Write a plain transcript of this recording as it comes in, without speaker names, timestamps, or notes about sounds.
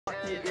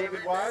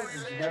David Wise,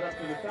 as you head up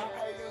to the top.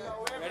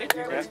 Ready?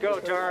 Let's go,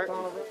 Dart.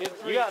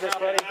 You got this,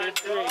 buddy. Good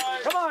three.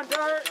 Come on,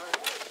 Dart.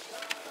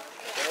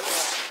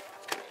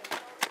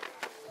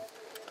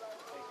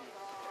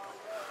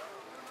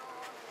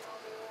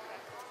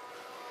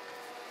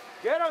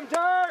 Get him,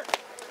 Dart.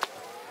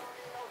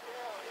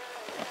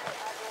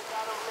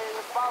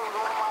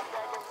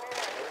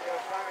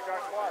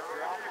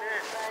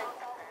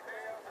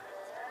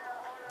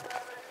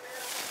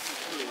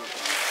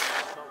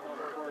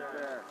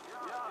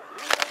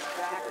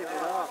 Backing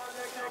it up.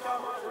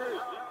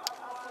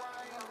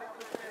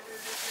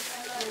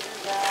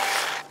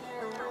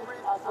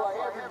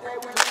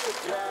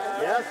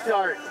 Yes,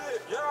 Dart.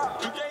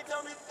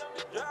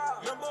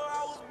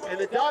 And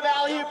the dub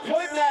alley,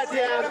 putting that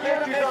down.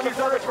 Catches on the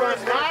first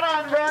run. Not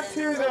on run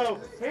two, though.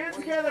 Hands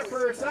together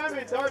for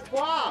Simon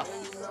D'Artois.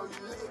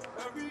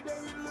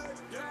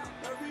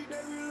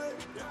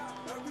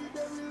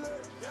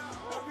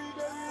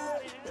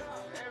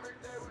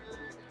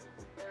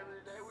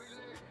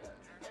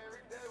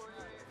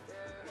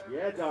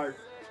 Yeah, Dart.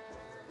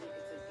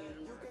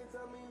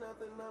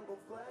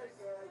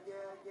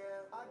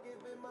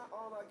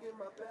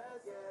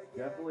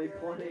 Definitely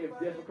plenty of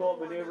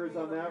difficult maneuvers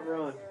on that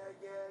run.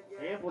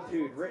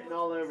 Amplitude written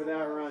all over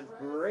that run.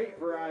 Great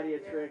variety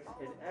of tricks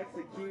and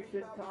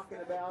execution. Talking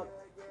about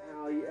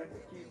how he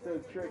executes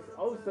those tricks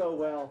oh so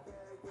well.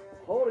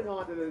 Holding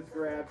on to those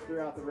grabs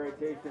throughout the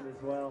rotation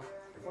as well.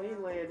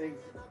 Clean landings.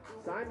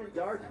 Simon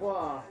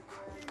D'Artois.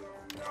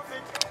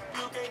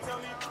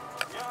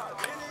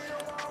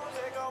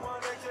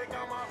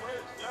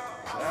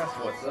 That's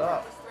what's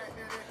up.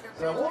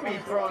 So we'll be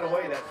throwing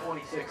away that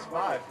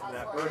 26.5 from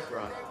that first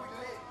run.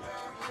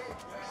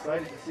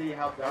 Excited to see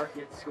how Dart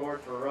gets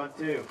scored for run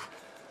two.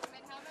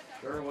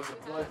 Sure was a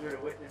pleasure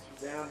to witness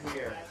from down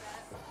here.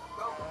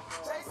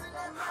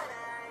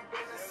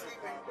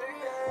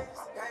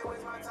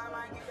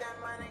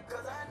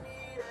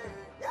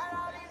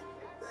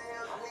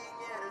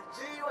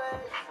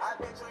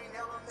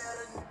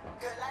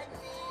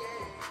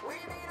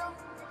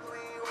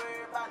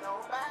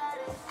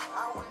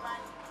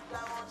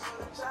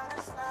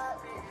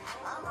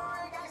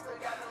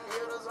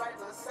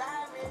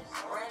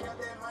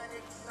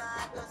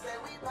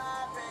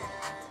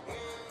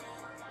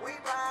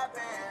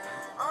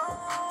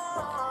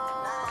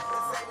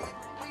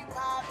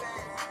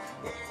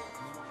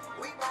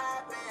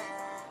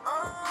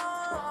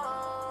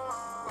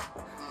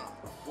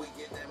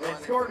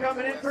 Score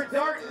coming in for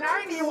Dart,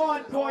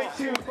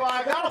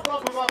 91.25. That'll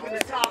bump him up in the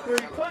top three,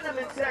 putting him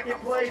in second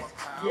place.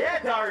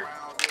 Yeah, Dart.